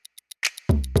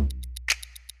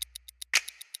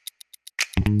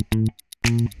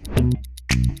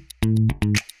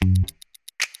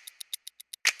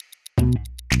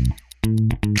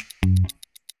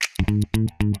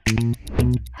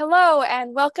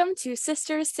and welcome to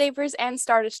Sisters, Sabers, and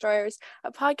Star Destroyers,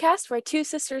 a podcast where two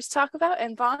sisters talk about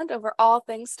and bond over all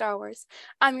things Star Wars.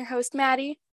 I'm your host,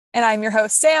 Maddie. And I'm your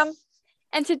host, Sam.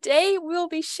 And today we'll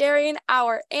be sharing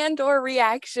our Andor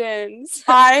reactions.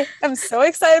 I am so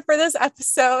excited for this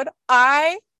episode.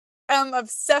 I am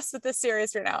obsessed with this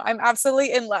series right now. I'm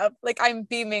absolutely in love. Like, I'm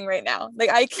beaming right now. Like,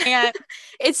 I can't.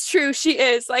 It's true, she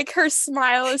is. Like, her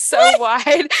smile is so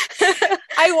wide.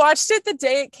 I watched it the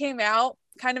day it came out,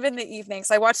 kind of in the evening.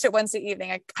 So I watched it Wednesday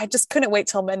evening. I just couldn't wait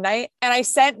till midnight. And I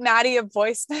sent Maddie a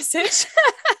voice message.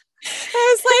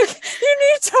 I was like, you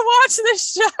need to watch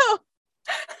this show.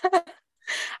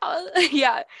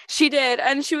 Yeah, she did.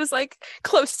 And she was like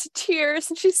close to tears.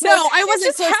 And she said, no, I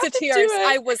wasn't close to tears.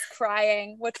 I was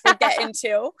crying, which we'll get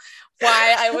into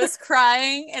why I was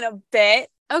crying in a bit.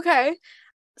 Okay.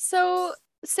 So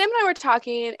Sam and I were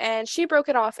talking, and she broke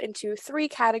it off into 3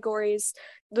 categories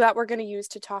that we're going to use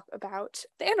to talk about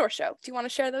the Andor show. Do you want to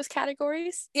share those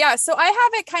categories? Yeah, so I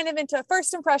have it kind of into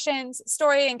first impressions,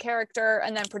 story and character,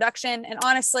 and then production. And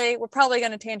honestly, we're probably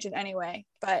going to tangent anyway,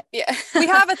 but yeah, we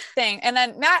have a thing. And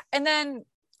then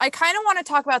I kind of want to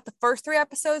talk about the first 3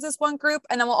 episodes as one group,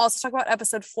 and then we'll also talk about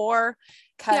episode 4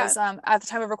 because at the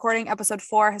time of recording, episode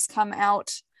 4 has come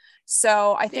out.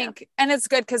 So I think, and it's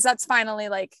good because that's finally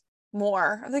like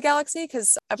more of the galaxy,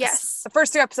 because the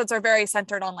first 3 episodes are very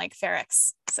centered on like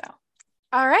Ferrix. So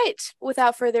all right,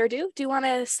 without further ado, do you want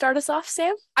to start us off,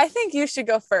 Sam? I think you should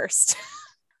go first.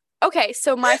 Okay,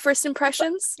 so my first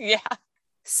impressions. Yeah.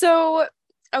 So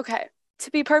okay,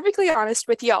 to be perfectly honest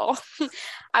with y'all,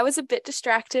 I was a bit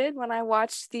distracted when I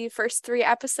watched the first 3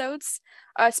 episodes,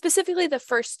 specifically the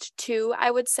first 2, I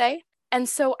would say. And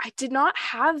so I did not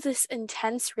have this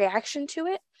intense reaction to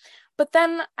it. But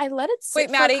then I let it sit. Wait,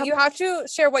 Maddie, you have to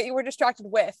share what you were distracted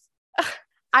with.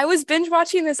 I was binge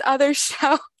watching this other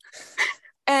show.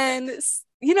 And,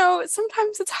 you know,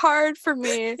 sometimes it's hard for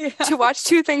me to watch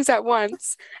 2 things at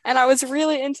once. And I was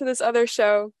really into this other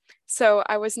show. So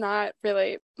I was not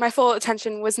really, my full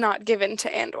attention was not given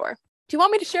to Andor. Do you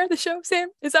want me to share the show, Sam?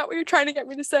 Is that what you're trying to get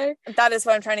me to say? That is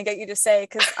what I'm trying to get you to say.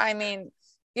 Because, I mean,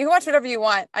 you can watch whatever you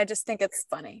want. I just think it's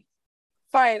funny.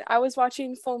 Fine. I was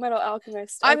watching Full Metal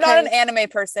Alchemist. I'm not an anime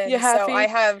person, you happy? So I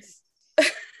have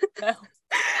no.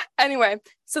 Anyway,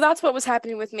 so that's what was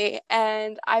happening with me.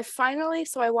 And I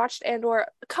watched Andor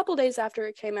a couple days after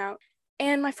it came out.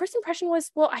 And my first impression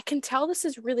was, well, I can tell this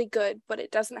is really good, but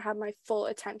it doesn't have my full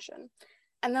attention.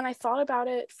 And then I thought about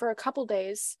it for a couple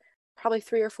days, probably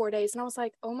 3 or 4 days. And I was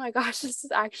like, oh my gosh, this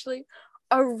is actually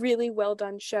a really well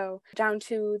done show, down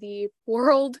to the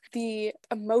world, the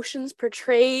emotions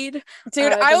portrayed.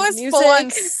 Dude, I was full on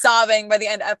sobbing by the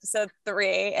end of episode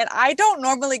 3, and I don't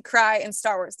normally cry in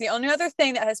Star Wars. The only other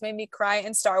thing that has made me cry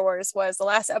in Star Wars was the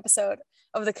last episode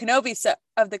of the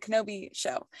Kenobi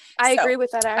show. I agree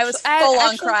with that. Actually, I was full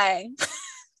on crying.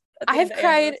 I have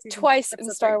cried twice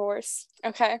in Star Wars.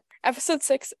 Okay, episode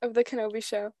 6 of the Kenobi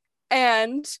show,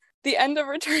 and the end of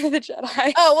Return of the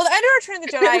Jedi. Oh, well, the end of Return of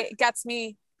the Jedi gets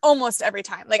me almost every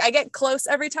time. Like, I get close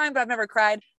every time, but I've never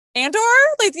cried. Andor,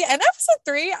 like the end of episode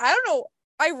 3, I don't know.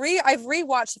 I've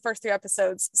rewatched the first 3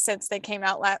 episodes since they came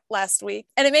out last week,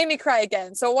 and it made me cry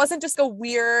again. So it wasn't just a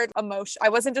weird emotion. I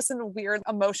wasn't just in a weird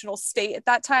emotional state at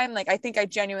that time. Like, I think I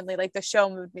genuinely, like, the show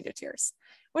moved me to tears,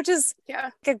 which is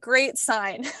like a great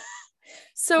sign.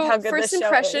 So first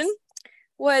impression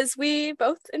was we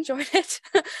both enjoyed it.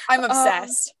 I'm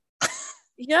obsessed.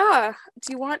 Yeah.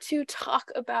 Do you want to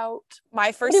talk about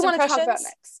my first impressions? What do you want to talk about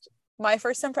next? My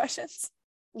first impressions?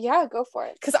 Yeah, go for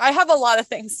it. Because I have a lot of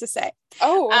things to say.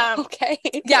 Oh, okay.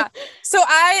 Yeah. So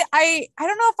I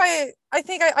don't know if I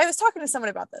think I was talking to someone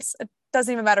about this. It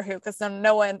doesn't even matter who, because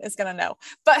no one is going to know.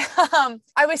 But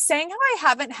I was saying how I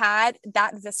haven't had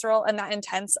that visceral and that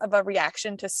intense of a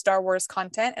reaction to Star Wars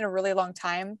content in a really long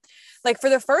time. Like, for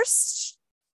the first,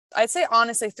 I'd say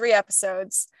honestly, 3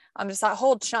 episodes, just that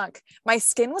whole chunk, my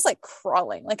skin was like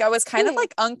crawling. Like, I was kind of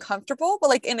like uncomfortable, but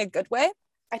like in a good way.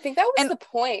 I think that was the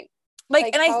point.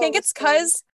 Like, and I think it's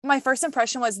because my first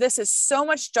impression was, this is so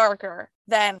much darker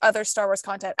than other Star Wars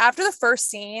content. After the first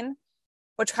scene,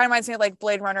 which kind of reminds me of like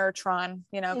Blade Runner or Tron,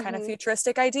 you know, kind of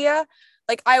futuristic idea.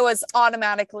 Like, I was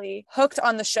automatically hooked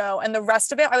on the show, and the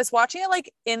rest of it, I was watching it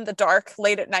like in the dark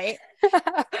late at night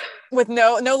with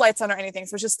no lights on or anything. So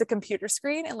it was just the computer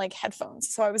screen and like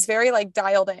headphones. So I was very like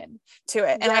dialed in to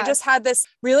it. And I just had this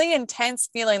really intense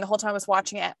feeling the whole time I was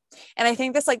watching it. And I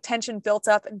think this like tension built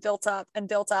up and built up and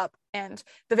built up. And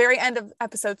the very end of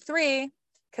episode 3,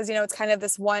 because, you know, it's kind of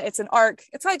this one, it's an arc.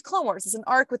 It's like Clone Wars. It's an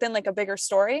arc within like a bigger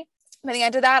story. by the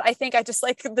end of that, I think I just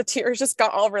like the tears just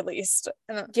got all released.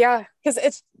 Yeah. Because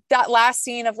it's that last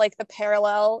scene of like the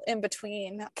parallel in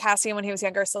between Cassian when he was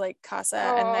younger, so like Casa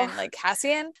and then like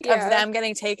Cassian, of them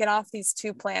getting taken off these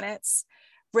two planets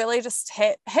really just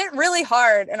hit really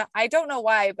hard. And I don't know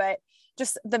why, but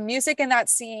just the music in that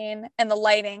scene and the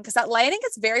lighting, because that lighting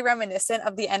is very reminiscent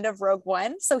of the end of Rogue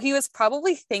One. So he was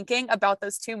probably thinking about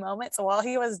those two moments while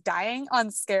he was dying on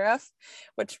Scarif,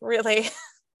 which really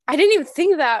I didn't even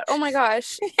think that. Oh my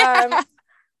gosh. Yeah.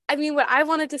 I mean, what I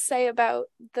wanted to say about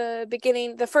the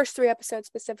beginning, the first 3 episodes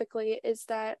specifically, is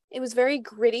that it was very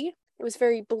gritty. It was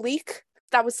very bleak.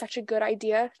 That was such a good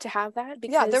idea to have that,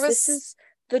 because this is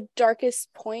the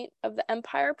darkest point of the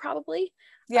Empire, probably.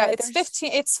 Yeah,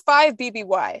 it's 5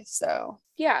 BBY, so.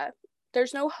 Yeah,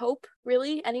 there's no hope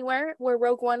really anywhere where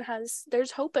Rogue One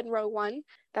there's hope in Rogue One.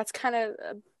 That's kind of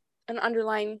an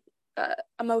underlying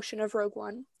emotion of Rogue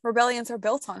One. Rebellions are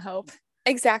built on hope.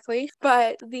 Exactly.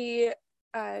 But the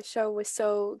show was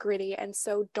so gritty and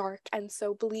so dark and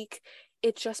so bleak.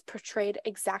 It just portrayed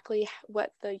exactly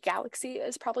what the galaxy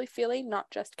is probably feeling, not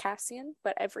just Cassian,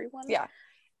 but everyone. Yeah.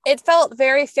 It felt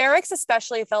very, Ferrix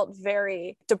especially felt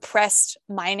very depressed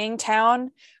mining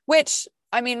town, which,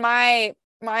 I mean, my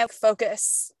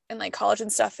focus in like college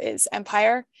and stuff is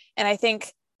Empire. And I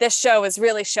think this show is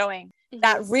really showing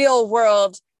that real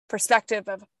world perspective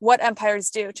of what empires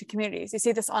do to communities. You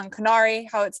see this on Canary,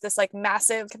 how it's this like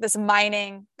massive, this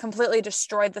mining completely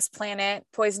destroyed this planet,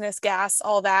 poisonous gas,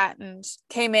 all that, and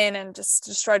came in and just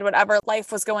destroyed whatever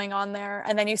life was going on there.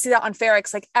 And then you see that on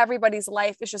Ferrix, like everybody's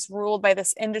life is just ruled by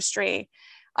this industry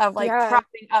of like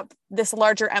propping up this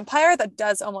larger empire that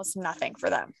does almost nothing for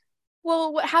them.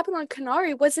 Well, what happened on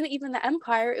Canary wasn't even the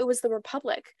Empire, it was the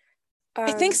Republic.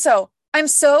 I think so. I'm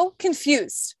so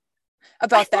confused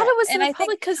about that. I thought it was the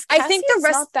Republic because I think the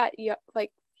rest not that young.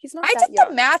 Like he's not. I did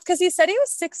the math because he said he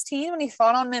was 16 when he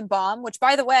fought on Minbom, which,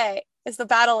 by the way, is the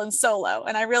battle in Solo,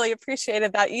 and I really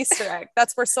appreciated that Easter egg.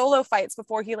 That's where Solo fights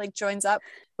before he like joins up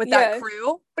with that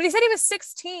crew. But he said he was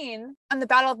 16 on the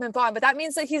Battle of Minbom, but that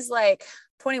means that he's like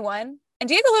 21, and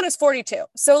Diego Luna's 42.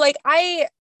 So like I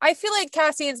feel like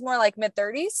Cassian's more like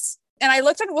mid-30s. And I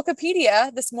looked on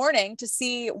Wikipedia this morning to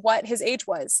see what his age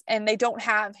was, and they don't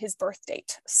have his birth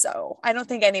date. So I don't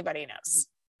think anybody knows.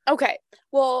 Okay.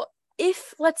 Well,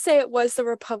 if let's say it was the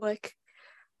Republic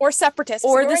or Separatists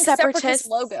or the Separatist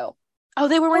logo. Oh,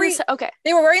 they were wearing okay.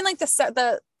 They were wearing like the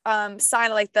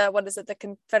sign of like what is it? The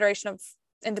Confederation of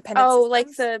Independence. Oh, like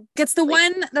it's the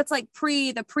one that's like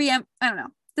I don't know.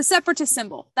 The Separatist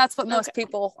symbol. That's what most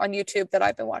people on YouTube that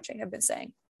I've been watching have been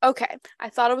saying. Okay. I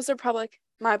thought it was the Republic.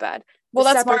 My bad. Well,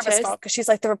 that's Marva's fault because she's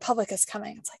like, the Republic is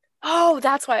coming. It's like, oh,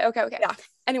 that's why. Okay. Yeah.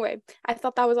 Anyway, I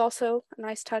thought that was also a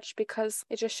nice touch because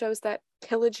it just shows that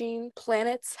pillaging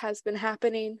planets has been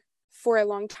happening for a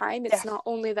long time. It's not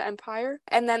only the Empire.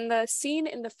 And then the scene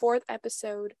in the 4th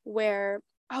episode where,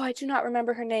 I do not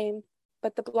remember her name,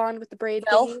 but the blonde with the braid.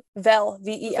 Vel,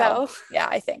 V-E-L. Yeah,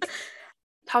 I think.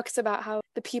 Talks about how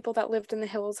the people that lived in the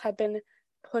hills had been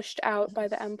pushed out by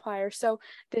the Empire. So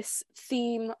this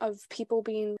theme of people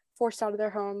being forced out of their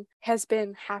home has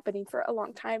been happening for a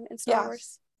long time in Star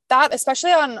Wars. That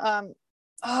especially on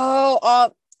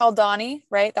Aldhani,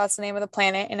 right? That's the name of the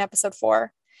planet in episode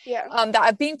 4. Yeah.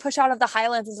 That being pushed out of the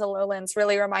Highlands into the Lowlands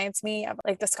really reminds me of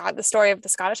like the story of the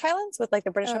Scottish Highlands with like the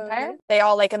British Empire. They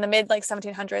all like in the mid like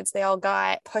 1700s, they all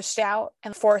got pushed out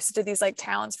and forced to these like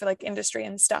towns for like industry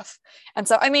and stuff. And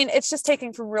so, I mean, it's just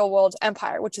taking from real world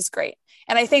empire, which is great.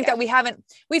 And I think that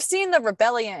we've seen the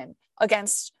rebellion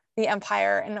against the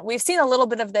Empire, and we've seen a little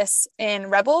bit of this in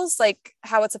Rebels, like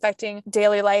how it's affecting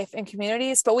daily life and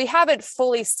communities, but we haven't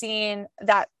fully seen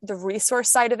that the resource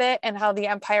side of it and how the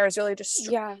Empire is really just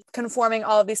conforming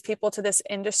all of these people to this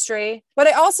industry. What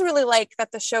I also really like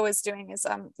that the show is doing is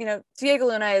Diego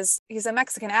Luna he's a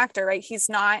Mexican actor, right? He's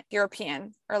not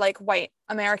European or like white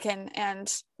American.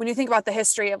 And when you think about the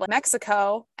history of like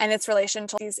Mexico and its relation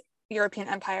to these European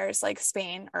empires like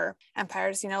Spain or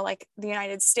empires, like the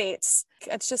United States.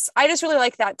 I just really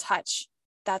like that touch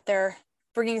that they're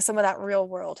bringing some of that real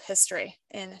world history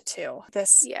into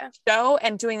this show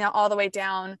and doing that all the way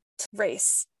down to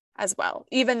race as well.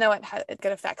 Even though it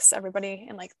affects everybody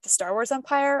in like the Star Wars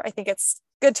Empire, I think it's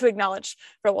good to acknowledge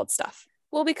real world stuff.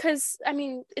 Well, because, I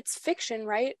mean, it's fiction,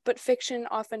 right? But fiction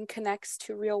often connects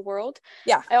to real world.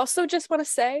 Yeah. I also just want to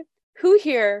say, who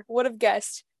here would have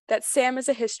guessed that Sam is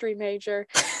a history major?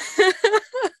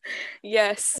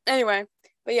 Yes. Anyway,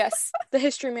 but yes, the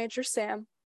history major, Sam.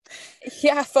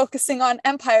 Yeah, focusing on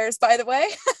empires, by the way.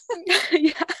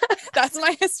 Yeah. That's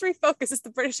my history focus, is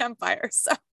the British Empire.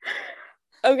 So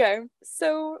okay.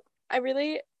 So I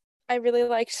I really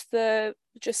liked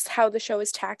just how the show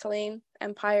is tackling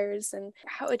empires and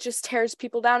how it just tears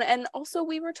people down. And also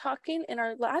we were talking in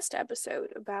our last episode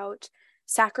about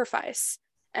sacrifice.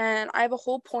 And I have a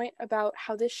whole point about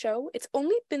how this show, it's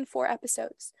only been 4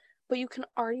 episodes, but you can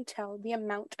already tell the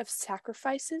amount of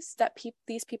sacrifices that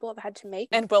these people have had to make.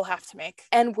 And will have to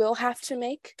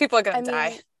make. People are going to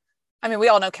die. I mean, we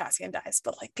all know Cassian dies,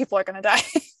 but like people are going to die.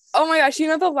 Oh my gosh, you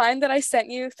know the line that I sent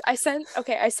you? I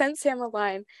sent Sam a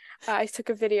line. I took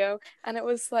a video and it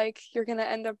was like, you're going to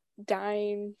end up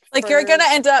dying. Like you're going to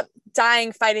end up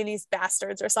dying fighting these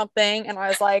bastards or something. And I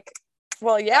was like,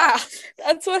 well, yeah.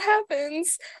 That's what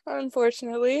happens,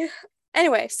 unfortunately.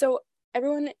 Anyway, so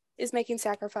everyone is making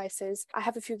sacrifices. I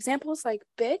have a few examples, like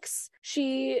Bix.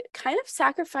 She kind of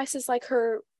sacrifices like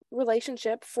her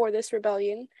relationship for this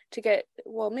rebellion to get,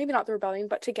 well, maybe not the rebellion,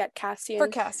 but to get Cassian. For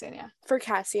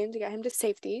Cassian, to get him to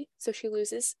safety. So she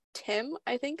loses Tim,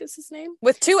 I think is his name.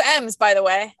 With 2 M's, by the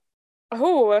way.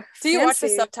 Oh, do you watch the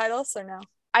subtitles or no?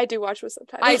 I do watch with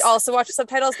subtitles. I also watch the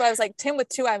subtitles, but I was like, Tim with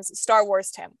 2 M's, Star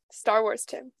Wars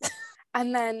Tim.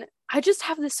 And then I just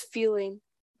have this feeling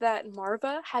that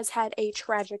Marva has had a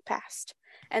tragic past.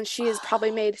 And she has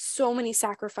probably made so many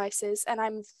sacrifices. And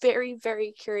I'm very,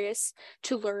 very curious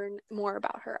to learn more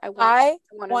about her. I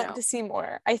want to see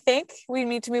more. I think we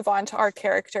need to move on to our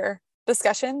character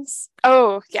discussions.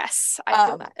 Oh, yes. I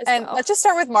feel that as well. And let's just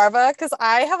start with Marva, because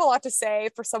I have a lot to say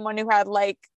for someone who had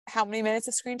like how many minutes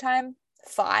of screen time?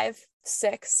 5,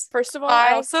 6. First of all,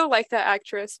 I also like that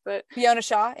actress, but Fiona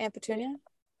Shaw, Aunt Petunia,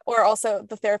 or also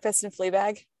the therapist in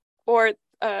Fleabag, or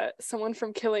someone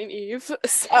from Killing Eve.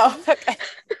 Oh, okay.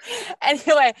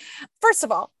 Anyway, first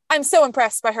of all, I'm so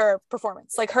impressed by her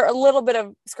performance. Like her a little bit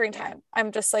of screen time.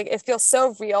 I'm just like, it feels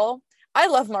so real. I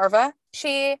love Marva.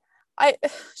 She's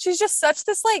just such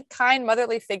this like kind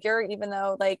motherly figure, even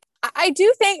though like I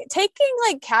do think taking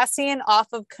like Cassian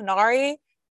off of Kenari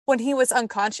when he was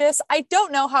unconscious, I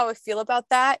don't know how I feel about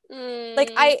that.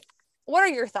 Like what are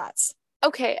your thoughts?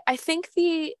 Okay, I think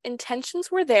the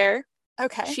intentions were there.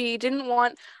 Okay. She didn't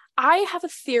want... I have a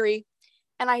theory,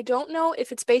 and I don't know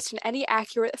if it's based on any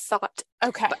accurate thought.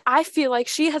 Okay. But I feel like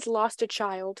she has lost a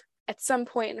child at some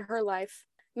point in her life.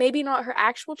 Maybe not her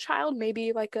actual child,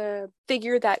 maybe like a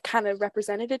figure that kind of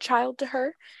represented a child to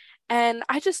her. And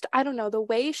I don't know, the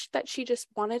way that she just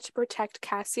wanted to protect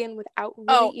Cassian without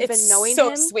really even knowing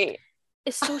him. Sweet.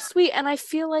 It's so sweet. And I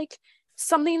feel like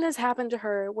something has happened to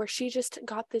her where she just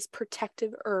got this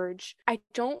protective urge. I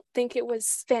don't think it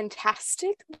was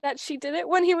fantastic that she did it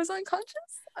when he was unconscious.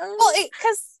 Well,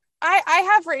 because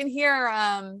I have written here,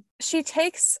 she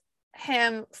takes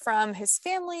him from his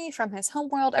family, from his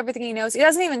homeworld, everything he knows. He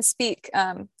doesn't even speak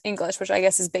English, which I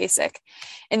guess is basic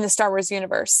in the Star Wars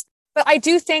universe. But I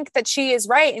do think that she is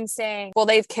right in saying, well,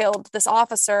 they've killed this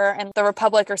officer and the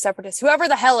Republic or Separatists, whoever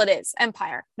the hell it is,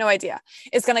 Empire, no idea,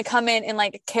 is going to come in and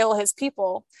like kill his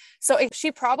people. So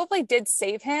she probably did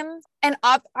save him. And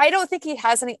I don't think he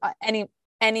has any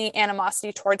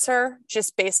animosity towards her,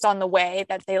 just based on the way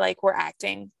that they like were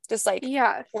acting, just like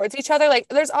towards each other. Like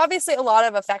there's obviously a lot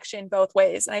of affection both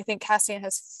ways. And I think Cassian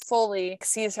has fully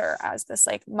sees her as this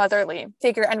like motherly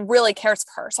figure and really cares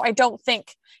for her. So I don't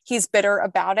think he's bitter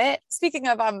about it. Speaking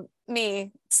of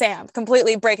me, Sam,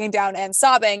 completely breaking down and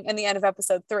sobbing in the end of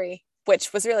episode 3,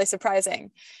 which was really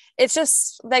surprising. It's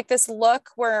just like this look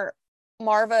where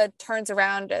Marva turns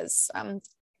around as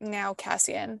now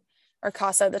Cassian, or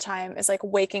Casa at the time, is like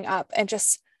waking up and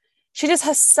she just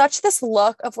has such this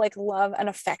look of like love and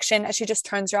affection as she just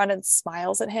turns around and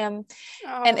smiles at him.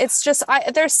 Oh. And it's just,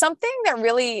 there's something that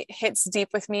really hits deep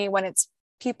with me when it's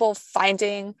people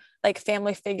finding like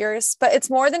family figures, but it's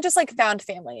more than just like found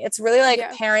family. It's really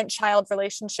like parent-child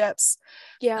relationships.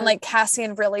 Yeah. And like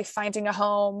Cassian really finding a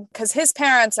home, because his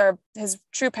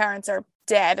true parents are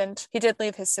dead, and he did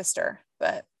leave his sister,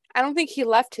 but I don't think he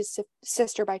left his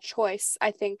sister by choice.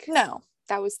 I think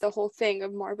that was the whole thing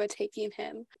of Marva taking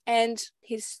him. And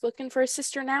he's looking for his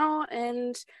sister now,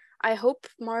 and I hope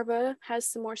Marva has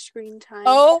some more screen time.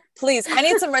 Oh, please. I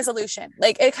need some resolution.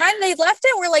 Like they left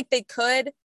it where like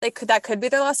that could be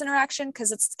their last interaction,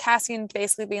 because it's Cassian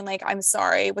basically being like, I'm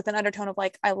sorry, with an undertone of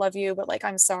like, I love you, but like,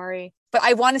 I'm sorry. But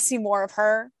I want to see more of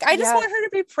her. I just want her to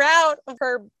be proud of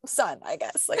her son, I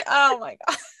guess. Like, oh my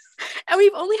God. And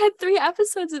we've only had 3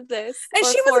 episodes of this. And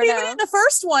she wasn't even in the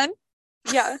first one.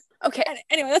 Yeah. Okay.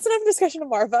 Anyway, that's enough discussion of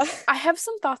Marva. I have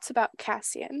some thoughts about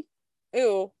Cassian.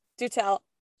 Ooh, do tell.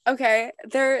 Okay.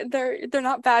 They're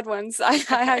not bad ones. I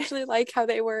actually like how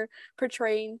they were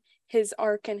portraying his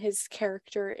arc and his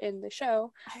character in the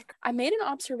show. I made an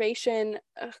observation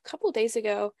a couple days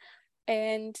ago,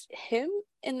 And him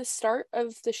in the start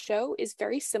of the show is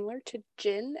very similar to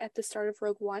Jin at the start of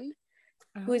Rogue One,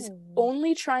 who is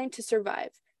only trying to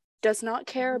survive, does not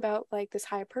care about like this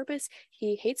higher purpose.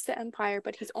 He hates the Empire,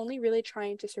 but he's only really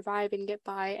trying to survive and get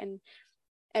by and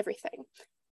everything.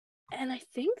 And I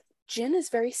think Jin is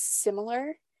very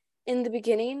similar in the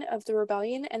beginning of the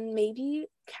rebellion, and maybe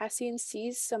Cassian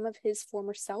sees some of his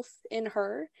former self in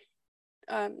her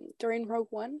during Rogue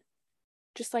One,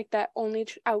 just like that only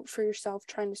out for yourself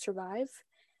trying to survive.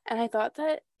 And I thought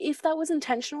that if that was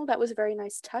intentional, that was a very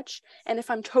nice touch. And if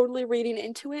I'm totally reading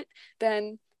into it,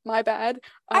 then my bad.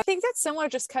 I think that's similar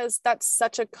just because that's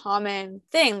such a common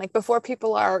thing. Like before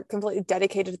people are completely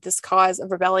dedicated to this cause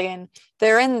of rebellion,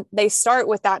 they start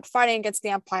with that fighting against the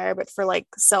Empire, but for like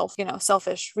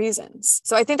selfish reasons.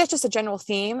 So I think that's just a general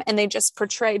theme. And they just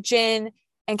portray Jin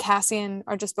and Cassian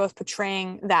are just both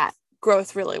portraying that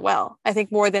growth really well. I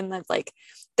think more than that, like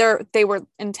they were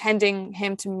intending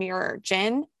him to mirror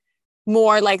Jin,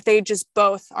 more like they just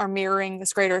both are mirroring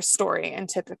this greater story and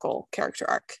typical character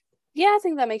arc. Yeah, I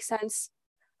think that makes sense.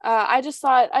 I just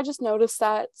noticed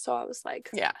that, so I was like,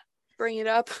 yeah, bring it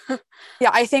up. Yeah,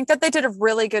 I think that they did a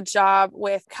really good job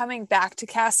with coming back to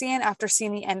Cassian after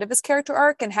seeing the end of his character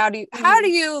arc. And how do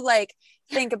you like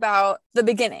think about the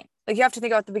beginning? Like you have to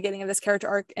think about the beginning of this character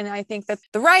arc. And I think that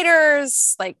the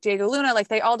writers like Diego Luna, like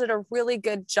they all did a really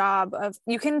good job of,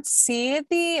 you can see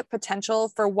the potential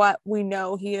for what we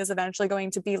know he is eventually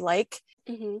going to be like.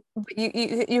 But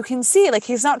you can see like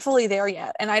he's not fully there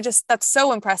yet. And that's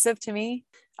so impressive to me.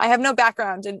 I have no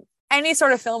background in any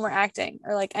sort of film or acting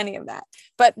or like any of that,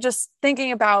 but just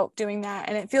thinking about doing that,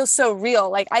 and it feels so real.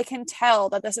 Like I can tell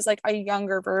that this is like a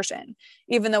younger version,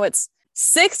 even though it's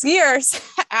 6 years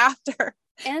after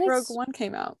Rogue One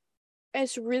came out.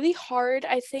 It's really hard,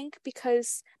 I think,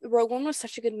 because Rogue One was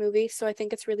such a good movie, so I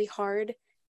think it's really hard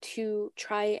to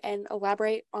try and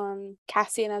elaborate on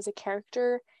Cassian as a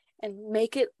character and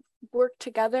make it work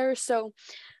together. So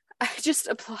I just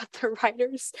applaud the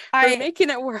writers for making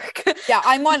it work. Yeah,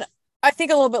 I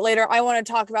think a little bit later, I want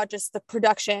to talk about just the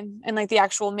production and like the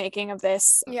actual making of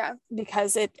this. Yeah.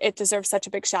 Because it deserves such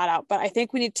a big shout out. But I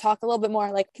think we need to talk a little bit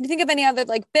more. Like, can you think of any other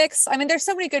like Bix? I mean, there's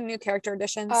so many good new character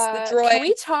additions. The droid. Can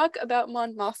we talk about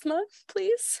Mon Mothma,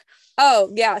 please?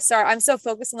 Oh, yeah. Sorry. I'm so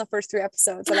focused on the first 3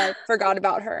 episodes that I forgot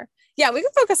about her. Yeah, we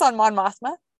can focus on Mon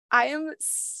Mothma. I am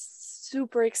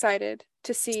super excited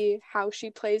to see how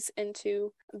she plays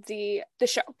into the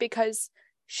show, because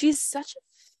she's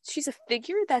a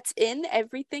figure that's in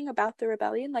everything about the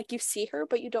rebellion. Like you see her,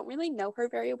 but you don't really know her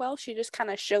very well. She just kind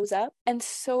of shows up. And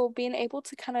so being able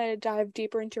to kind of dive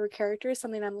deeper into her character is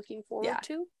something I'm looking forward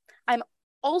to. I'm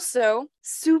also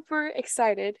super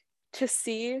excited to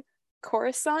see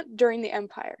Coruscant during the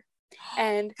Empire.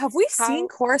 And have we seen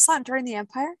Coruscant during the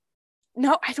Empire?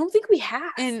 No, I don't think we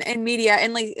have. In media,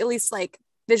 and like at least like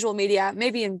visual media,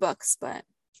 maybe in books, but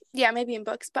yeah, maybe in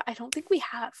books, but I don't think we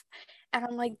have. And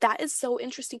I'm like, that is so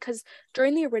interesting, because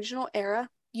during the original era,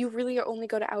 you really only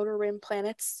go to Outer Rim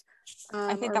planets.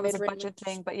 I think that was a budget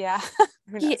thing, but yeah.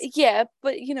 Yeah,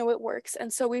 but it works.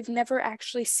 And so we've never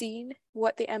actually seen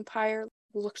what the Empire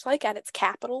looked like at its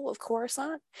capital of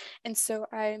Coruscant. And so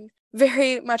I'm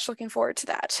very much looking forward to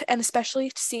that. And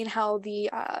especially seeing how the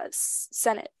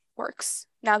Senate works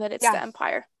now that it's the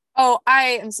Empire. Oh,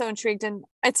 I am so intrigued. And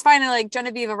it's finally like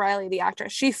Genevieve O'Reilly, the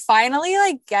actress, she finally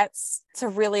like gets to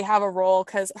really have a role,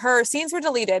 because her scenes were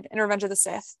deleted in Revenge of the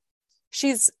Sith.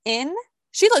 She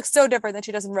looks so different than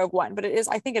she does in Rogue One, but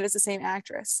I think it is the same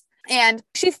actress. And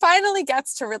she finally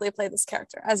gets to really play this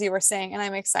character, as you were saying, and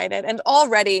I'm excited. And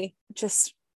already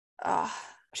just,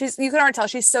 you can already tell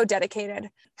she's so dedicated.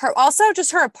 Her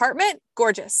apartment,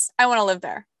 gorgeous. I want to live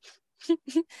there.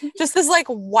 Just this like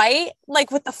white,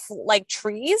 like with the like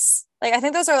trees, like I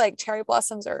think those are like cherry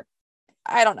blossoms, or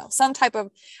I don't know, some type of,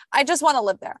 I just want to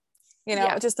live there,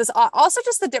 just this, also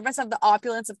just the difference of the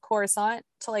opulence of Coruscant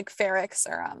to like Ferrix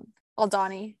or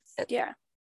Aldhani.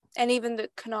 And even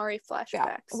the Canary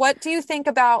flashbacks. What do you think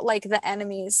about like the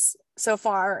enemies so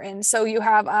far? And so you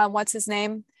have what's his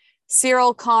name,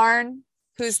 Cyril Karn,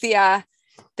 who's the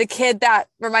kid that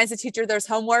reminds the teacher there's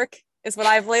homework, is what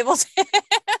I've labeled him.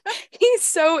 He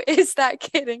so is that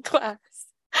kid in class.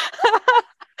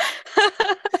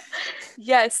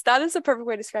 Yes, that is a perfect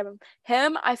way to describe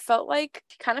him. I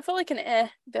kind of felt like an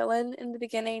villain in the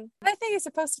beginning. I think he's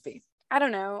supposed to be. I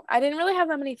don't know. I didn't really have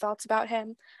that many thoughts about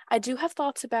him. I do have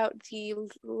thoughts about the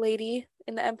lady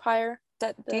in the Empire.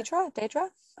 Daedra,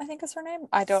 I think is her name.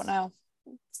 I don't know.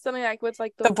 Something like with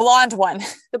like the blonde one.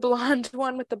 The blonde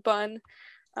one with the bun.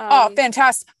 Oh,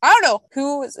 fantastic. I don't know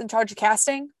who was in charge of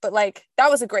casting, but like that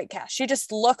was a great cast. She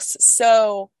just looks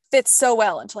so fits so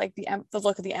well into like the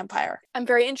look of the Empire. I'm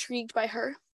very intrigued by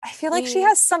her. I feel like she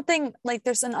has something, like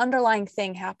there's an underlying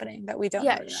thing happening that we don't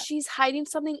know yet. She's hiding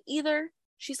something. Either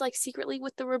she's like secretly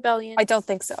with the rebellion. I don't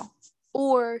think so.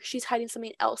 Or she's hiding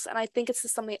something else, and I think it's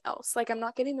something else. Like, I'm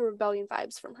not getting the rebellion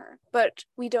vibes from her, but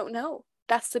we don't know.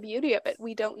 That's the beauty of it.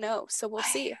 We don't know, so we'll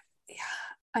see. Yeah,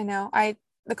 I know.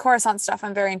 The Coruscant stuff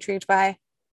I'm very intrigued by.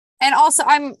 And also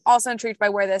I'm also intrigued by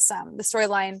where this the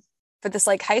storyline for this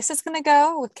like heist is gonna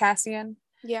go with Cassian.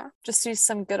 Yeah. Just do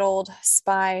some good old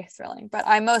spy thrilling. But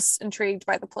I'm most intrigued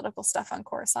by the political stuff on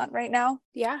Coruscant right now.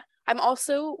 Yeah. I'm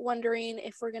also wondering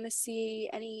if we're gonna see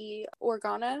any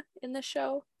Organa in the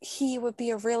show. He would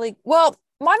be a really well,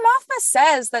 Mon Mothma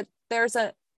says that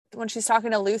when she's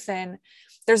talking to Luthen,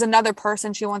 there's another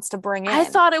person she wants to bring in. I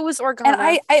thought it was Organa.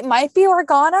 And it might be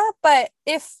Organa, but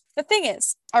if the thing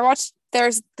is,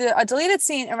 there's a deleted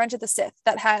scene in Revenge of the Sith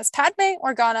that has Padme,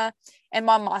 Organa, and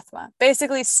Mon Mothma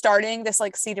basically starting this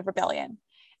like seed of rebellion.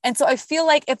 And so I feel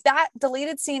like if that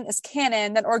deleted scene is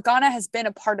canon, then Organa has been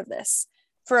a part of this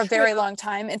for a very long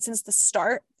time and since the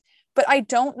start. But I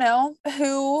don't know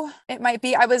who it might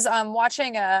be. I was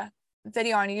watching a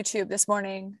video on YouTube this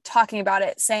morning talking about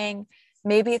it, saying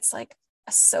maybe it's like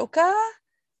Ahsoka,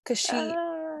 because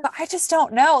but I just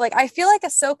don't know. Like, I feel like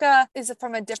Ahsoka is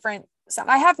from a different side.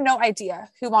 I have no idea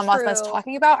who Mon Mothma is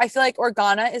talking about. I feel like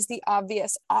Organa is the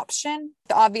obvious option,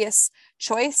 the obvious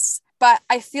choice, but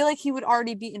I feel like he would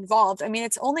already be involved. I mean,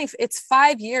 it's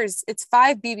 5 years. It's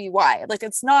 5 BBY. Like,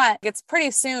 it's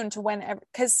pretty soon to whenever,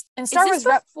 because in Star Wars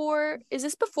is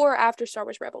this before or after Star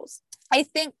Wars Rebels? I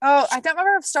think, I don't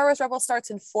remember if Star Wars Rebels starts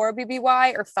in 4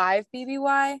 BBY or 5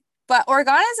 BBY, but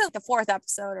Organa is in the 4th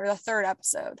episode or the 3rd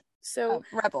episode. So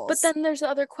Rebels. But then there's the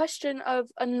other question of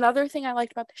another thing I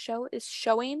liked about the show is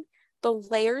showing the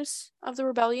layers of the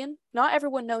rebellion. Not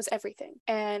everyone knows everything.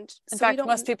 And in fact,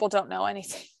 most people don't know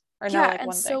anything. Or know like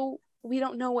one thing. So we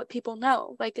don't know what people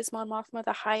know. Like, is Mon Mothma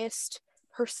the highest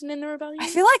person in the rebellion? I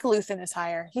feel like Luthen is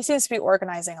higher. He seems to be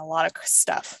organizing a lot of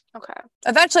stuff. Okay.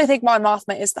 Eventually I think Mon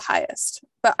Mothma is the highest.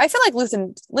 But I feel like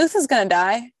Luthen's gonna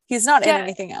die. He's not in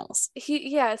anything else.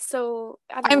 So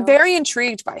I'm very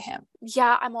intrigued by him.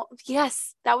 Yeah,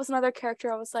 yes, that was another character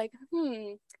I was like,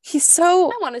 he's so,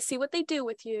 I want to see what they do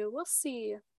with you. We'll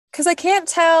see. Because I can't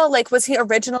tell, like, was he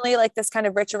originally like this kind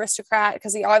of rich aristocrat?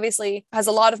 Because he obviously has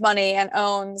a lot of money and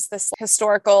owns this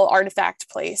historical artifact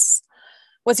place.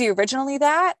 Was he originally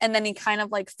that? And then he kind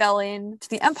of like fell into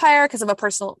the Empire because of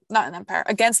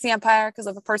against the Empire because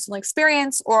of a personal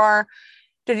experience? Or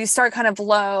did he start kind of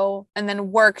low and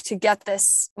then work to get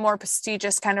this more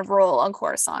prestigious kind of role on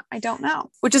Coruscant? I don't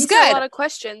know, which is good. A lot of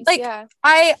questions. Like, yeah.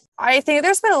 I think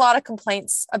there's been a lot of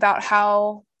complaints about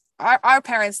how our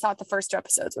parents thought the first 2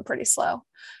 episodes were pretty slow,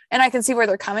 and I can see where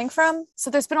they're coming from.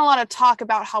 So there's been a lot of talk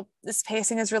about how this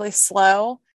pacing is really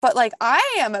slow, but like,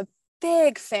 I am a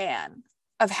big fan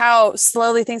of how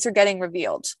slowly things are getting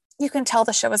revealed. You can tell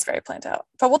the show is very planned out,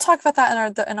 but we'll talk about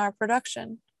that in our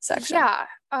production section. Yeah.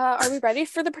 Are we ready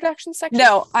for the production section?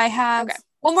 No, I have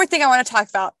one more thing I want to talk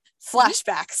about.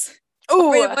 Flashbacks. Oh,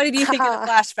 what do you think of the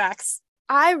flashbacks?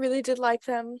 I really did like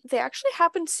them. They actually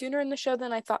happened sooner in the show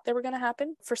than I thought they were going to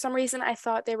happen. For some reason, I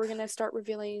thought they were going to start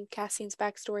revealing Cassian's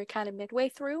backstory kind of midway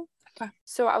through. Okay.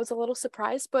 So I was a little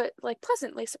surprised, but like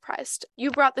pleasantly surprised.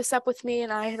 You brought this up with me,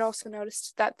 and I had also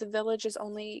noticed that the village is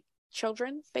only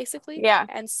children, basically. Yeah.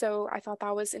 And so I thought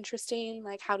that was interesting.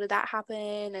 Like, how did that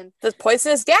happen? And the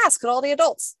poisonous gas killed all the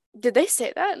adults. Did they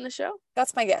say that in the show?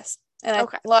 That's my guess. And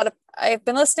I've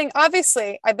been listening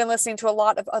to a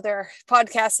lot of other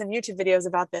podcasts and YouTube videos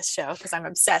about this show because I'm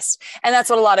obsessed. And that's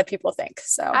what a lot of people think.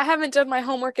 So I haven't done my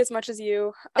homework as much as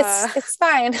you. It's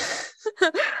fine.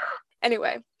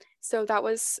 Anyway, so that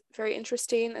was very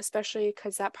interesting, especially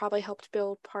because that probably helped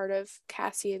build part of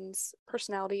Cassian's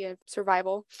personality and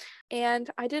survival. And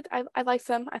I liked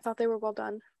them. I thought they were well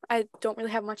done. I don't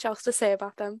really have much else to say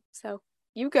about them. So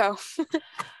you go.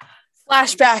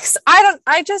 Flashbacks.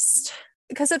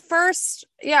 Because at first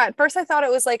I thought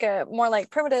it was like a more like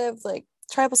primitive, like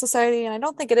tribal society, and I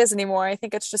don't think it is anymore. I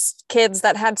think it's just kids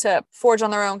that had to forge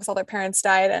on their own because all their parents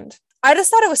died, and I just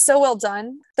thought it was so well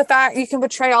done. The fact you can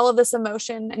portray all of this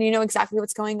emotion and you know exactly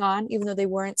what's going on, even though they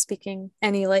weren't speaking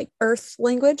any like Earth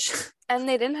language. And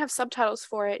they didn't have subtitles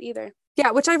for it either.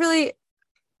 Yeah, which I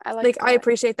like. I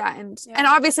appreciate that, and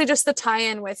obviously just the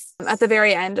tie-in with at the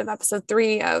very end of episode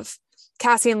 3 of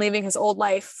Cassian leaving his old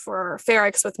life for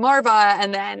Ferrix with Marva,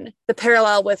 and then the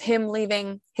parallel with him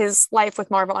leaving his life with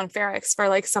Marva on Ferrix for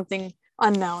like something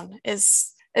unknown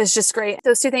is is just great.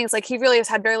 Those two things, like he really has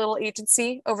had very little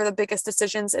agency over the biggest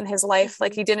decisions in his life.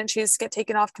 Like he didn't choose to get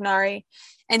taken off Kenari,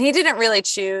 and he didn't really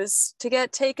choose to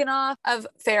get taken off of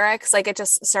Ferrex. Like it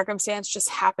just circumstance just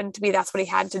happened to be that's what he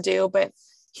had to do. But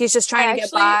he's just trying to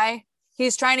get by.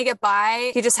 He's trying to get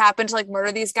by. He just happened to like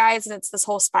murder these guys, and it's this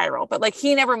whole spiral. But like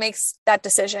he never makes that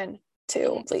decision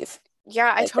to leave.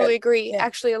 Yeah, I totally agree. Yeah.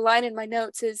 Actually, a line in my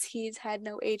notes is he's had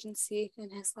no agency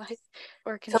in his life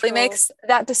or control. So he makes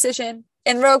that decision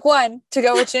in Rogue One to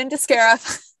go with Jyn to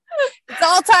Scarif. It's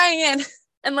all tying in.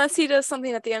 Unless he does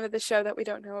something at the end of the show that we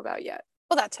don't know about yet.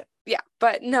 Well, that too. Yeah,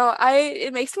 but no,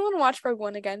 it makes me want to watch Rogue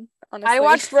One again, honestly. I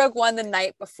watched Rogue One the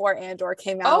night before Andor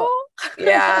came out. Oh.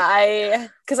 Yeah,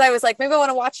 because I was like, maybe I want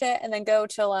to watch it and then go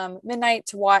till midnight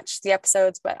to watch the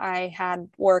episodes, but I had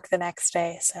work the next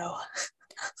day, so...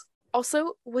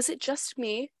 Also, was it just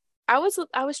me? I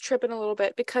was tripping a little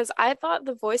bit because I thought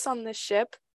the voice on this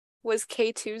ship was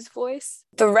K2's voice.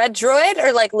 The red droid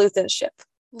or like Luthen's ship?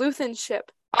 Luthen's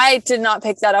ship. I did not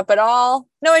pick that up at all.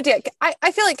 No idea.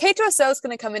 I feel like K2SO is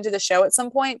going to come into the show at some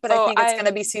point, but I think it's going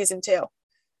to be season 2.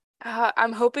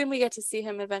 I'm hoping we get to see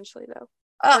him eventually, though.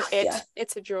 Oh,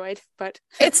 It's a droid, but...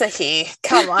 It's a he.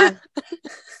 Come on.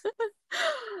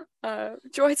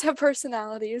 Droids have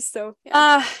personalities, so...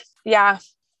 Yeah. Yeah.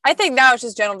 I think now it's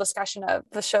just general discussion of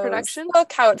the show's production,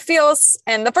 look, how it feels.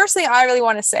 And the first thing I really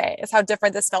want to say is how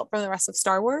different this felt from the rest of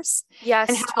Star Wars. Yes,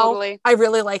 and totally. I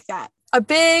really like that. A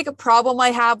big problem I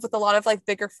have with a lot of like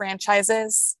bigger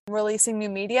franchises releasing new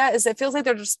media is it feels like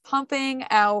they're just pumping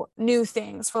out new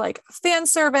things for like fan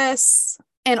service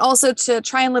and also to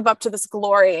try and live up to this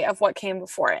glory of what came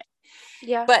before it.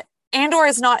 Yeah. But Andor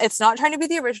it's not trying to be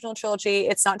the original trilogy.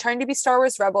 It's not trying to be Star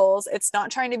Wars Rebels. It's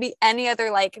not trying to be any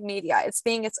other like media. It's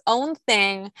being its own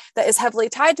thing that is heavily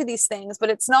tied to these things, but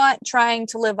it's not trying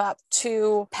to live up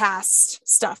to past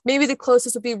stuff. Maybe the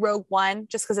closest would be Rogue One,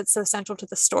 just because it's so central to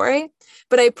the story.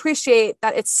 But I appreciate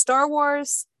that it's Star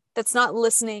Wars that's not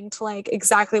listening to like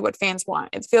exactly what fans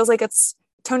want. It feels like it's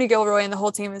Tony Gilroy and the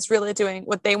whole team is really doing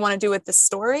what they want to do with this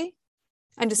story.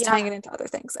 And just tying it into other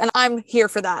things. And I'm here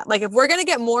for that. Like, if we're going to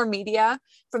get more media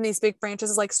from these big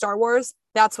franchises like Star Wars,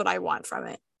 that's what I want from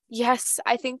it. Yes,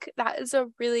 I think that's a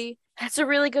really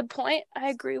good point. I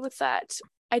agree with that.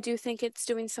 I do think it's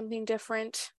doing something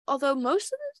different. Although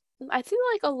I think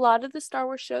like a lot of the Star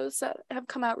Wars shows that have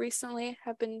come out recently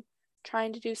have been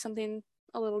trying to do something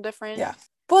a little different. Yeah.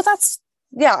 Well,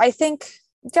 I think,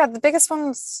 the biggest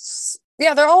ones,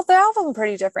 they're all of them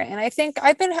pretty different. And I think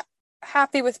I've been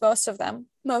happy with most of them.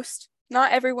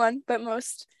 Not everyone, but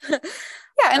most.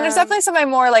 And there's definitely something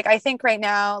more like I think right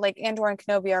now like Andor and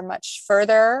Kenobi are much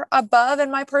further above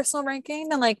in my personal ranking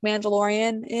than like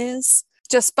Mandalorian is,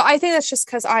 but I think that's just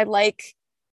because I like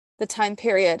the time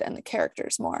period and the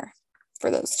characters more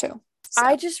for those two. So.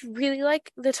 I just really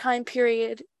like the time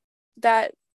period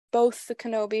that both the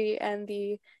Kenobi and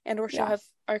the Andor show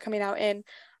are coming out in.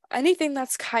 Anything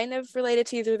that's kind of related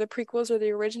to either the prequels or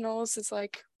the originals is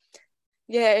like,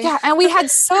 yay. Yeah, and we had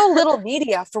so little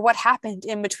media for what happened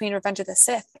in between Revenge of the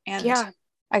Sith and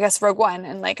I guess Rogue One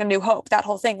and like A New Hope, that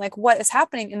whole thing. Like what is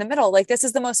happening in the middle? Like this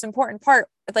is the most important part.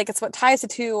 Like it's what ties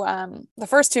the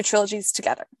first two trilogies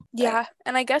together. Yeah, right?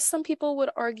 And I guess some people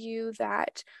would argue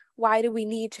that why do we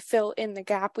need to fill in the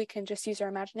gap? We can just use our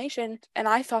imagination. And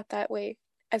I thought that way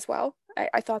as well.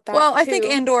 I thought that I think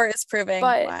Andor is proving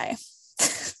why.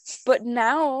 But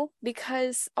now,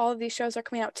 because all of these shows are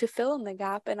coming out to fill in the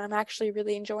gap and I'm actually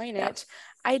really enjoying it,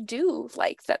 I do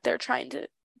like that they're trying to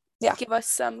give us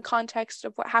some context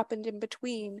of what happened in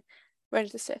between Revenge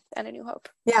of the Sith and A New Hope.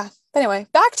 Yeah. Anyway,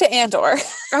 back to Andor.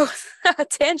 Oh,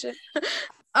 tangent.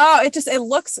 It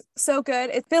looks so good.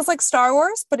 It feels like Star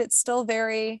Wars, but it's still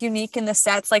very unique in the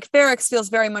sets. Like Ferrex feels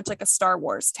very much like a Star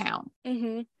Wars town.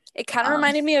 Mm-hmm. It kind of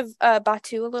reminded me of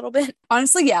Batu a little bit.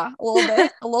 Honestly, yeah, a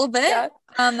little bit.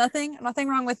 Yeah. Nothing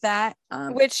wrong with that.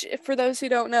 Which, for those who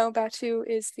don't know, Batu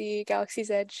is the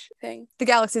Galaxy's Edge thing. The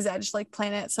Galaxy's Edge, like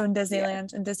planet, so in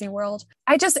Disneyland and Disney World.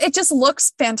 It just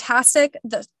looks fantastic.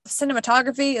 The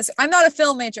cinematography is. I'm not a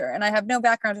film major, and I have no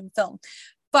background in film,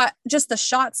 but just the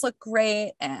shots look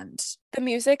great, and the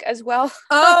music as well.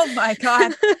 Oh my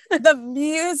god, the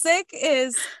music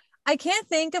is. I can't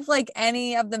think of like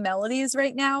any of the melodies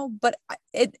right now, but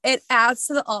it adds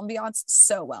to the ambiance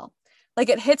so well. Like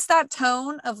it hits that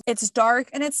tone of it's dark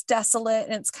and it's desolate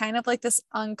and it's kind of like this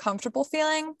uncomfortable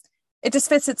feeling. It just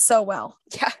fits it so well.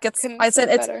 Yeah. It's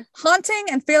haunting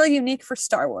and fairly unique for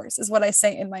Star Wars is what I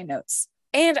say in my notes.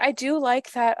 And I do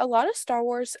like that a lot of Star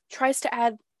Wars tries to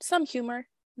add some humor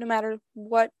no matter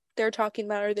what they're talking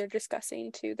about or they're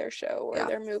discussing to their show or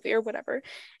their movie or whatever.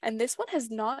 And this one has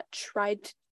not tried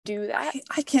to do that.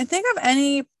 I can't think of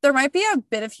any. There might be a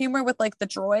bit of humor with like the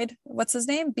droid. What's his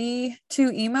name?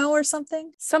 B2 Emo or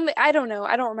something? Something, I don't know.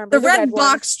 I don't remember. The red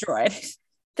box droid.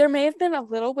 There may have been a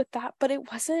little with that, but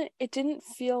it didn't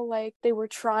feel like they were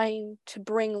trying to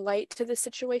bring light to the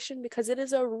situation, because it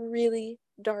is a really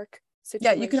dark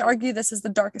situation. Yeah, you can argue this is the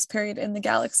darkest period in the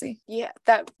galaxy. Yeah,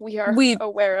 that we are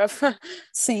aware of.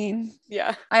 Seen.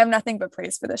 Yeah. I have nothing but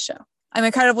praise for this show. I'm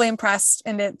incredibly impressed,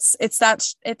 and it's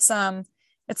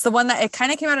the one that it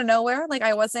kind of came out of nowhere. Like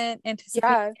I wasn't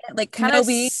anticipating it. Like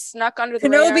Kenobi snuck under the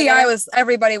radar.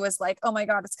 Everybody was like, oh my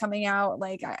God, it's coming out.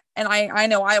 Like, I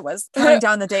know I was counting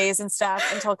down the days and stuff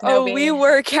until Kenobi. Oh, we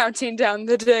were counting down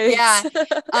the days. Yeah.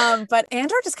 But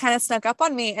Andor just kind of snuck up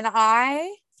on me, and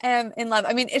I am in love.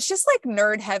 I mean, it's just like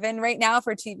nerd heaven right now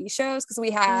for TV shows, because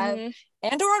we have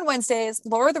Andor on Wednesdays,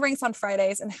 Lord of the Rings on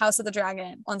Fridays, and House of the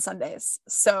Dragon on Sundays.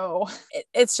 So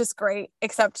it's just great,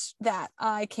 except that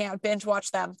I can't binge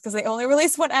watch them because they only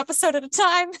release one episode at a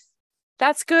time.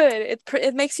 That's good.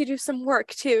 It makes you do some work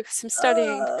too, some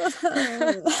studying.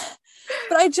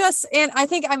 But I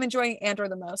think I'm enjoying Andor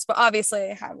the most, but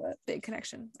obviously I have a big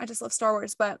connection. I just love Star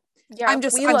Wars, but yeah,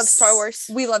 we love Star Wars.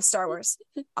 We love Star Wars.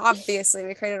 Obviously,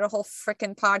 we created a whole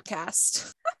freaking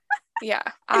podcast. Yeah.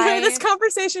 This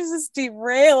conversation is just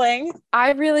derailing.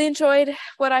 I really enjoyed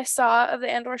what I saw of the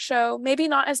Andor show. Maybe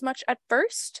not as much at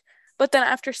first, but then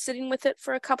after sitting with it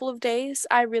for a couple of days,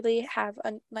 I really have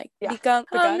begun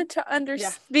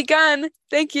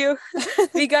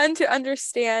to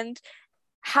understand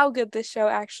how good this show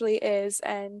actually is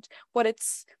and what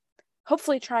it's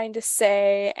hopefully trying to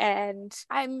say. And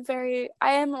I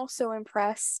am also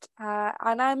impressed,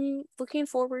 and I'm looking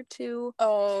forward to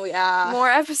more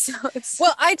episodes.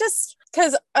 Well,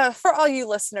 because for all you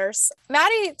listeners,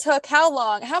 Maddie took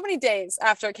how many days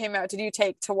after it came out did you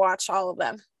take to watch all of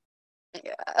them?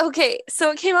 Okay,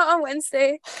 so it came out on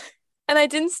Wednesday, and I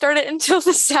didn't start it until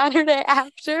the Saturday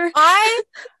after.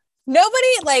 Nobody,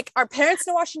 like, our parents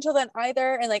didn't watch until then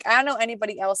either. And like, I don't know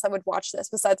anybody else that would watch this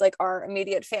besides like our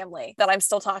immediate family that I'm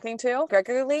still talking to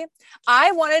regularly.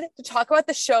 I wanted to talk about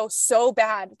the show so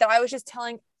bad that I was just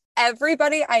telling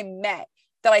everybody I met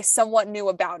that I somewhat knew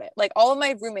about it. Like all of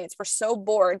my roommates were so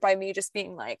bored by me just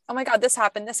being like, oh my God, this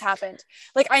happened.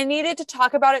 Like I needed to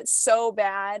talk about it so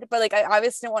bad, but like, I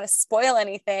obviously didn't want to spoil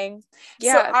anything.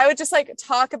 Yeah. So I would just like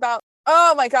talk about,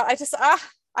 oh my God, I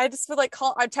just would like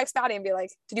I'd text Maddie and be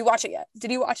like, did you watch it yet?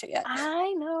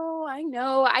 I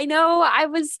know.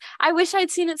 I wish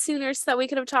I'd seen it sooner so that we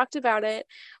could have talked about it.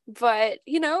 But,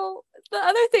 the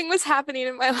other thing was happening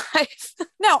in my life.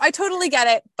 No, I totally get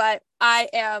it. But I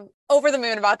am over the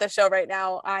moon about this show right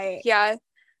now. I'm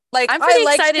pretty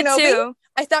excited Kenobi too.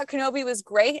 I thought Kenobi was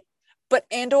great, but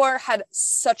Andor had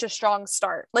such a strong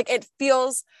start. Like it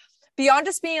feels beyond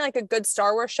just being like a good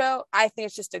Star Wars show, I think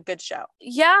it's just a good show.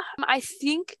 Yeah, I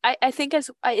think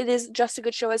it is just a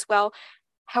good show as well.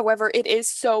 However, it is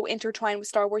so intertwined with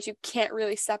Star Wars, you can't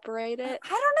really separate it. I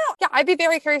don't know. Yeah, I'd be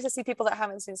very curious to see people that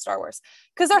haven't seen Star Wars,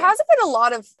 because there hasn't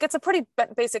been it's a pretty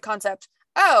basic concept.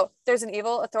 Oh, there's an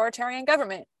evil authoritarian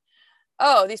government.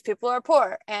 Oh, these people are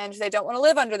poor and they don't want to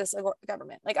live under this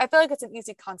government. Like, I feel like it's an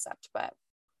easy concept, but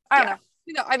I don't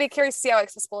know. I'd be curious to see how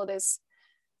accessible it is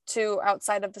to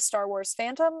outside of the Star Wars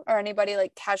fandom or anybody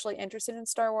like casually interested in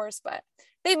Star Wars, but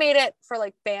they made it for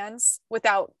like fans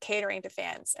without catering to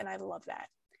fans, and I love that.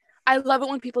 I love it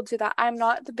when people do that. I'm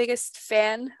not the biggest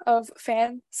fan of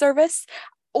fan service,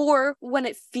 or when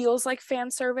it feels like fan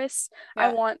service. Yeah.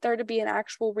 I want there to be an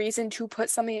actual reason to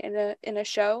put something in a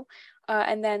show,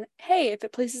 and then hey, if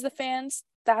it pleases the fans,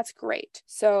 that's great.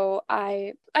 So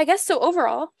I guess so.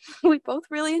 Overall, we both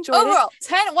really enjoyed it.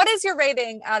 10. What is your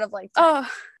rating out of like 10?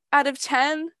 Out of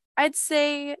 10, I'd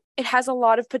say it has a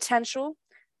lot of potential,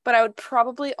 but I would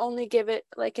probably only give it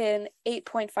like an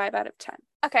 8.5 out of 10.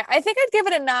 Okay, I think I'd give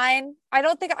it a 9.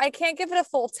 I can't give it a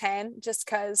full 10 just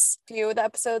because a few of the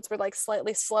episodes were like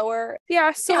slightly slower.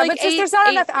 Yeah, so like but just there's not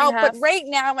enough output. Right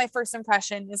now, my first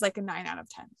impression is like a 9 out of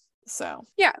 10. So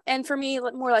yeah, and for me,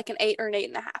 more like an 8 or an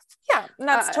 8.5. Yeah, and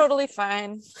that's totally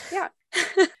fine. Yeah.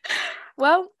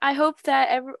 Well, I hope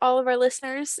that all of our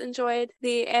listeners enjoyed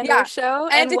the Andor show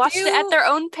and watched it at their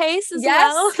own pace as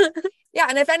well. Yeah,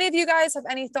 and if any of you guys have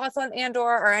any thoughts on Andor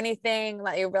or anything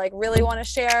that you like really want to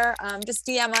share, just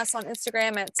DM us on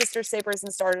Instagram at Sisters, Sabers,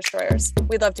 and Star Destroyers.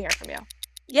 We'd love to hear from you.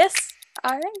 Yes.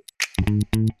 All right.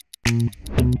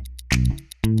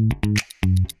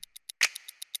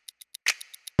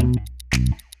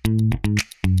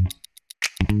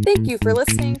 Thank you for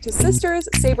listening to Sisters,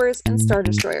 Sabers, and Star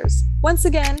Destroyers. Once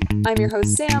again, I'm your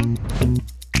host, Sam.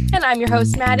 And I'm your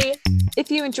host, Maddie. If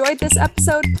you enjoyed this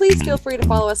episode, please feel free to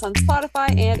follow us on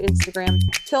Spotify and Instagram.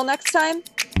 Till next time,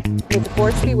 may the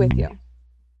force be with you.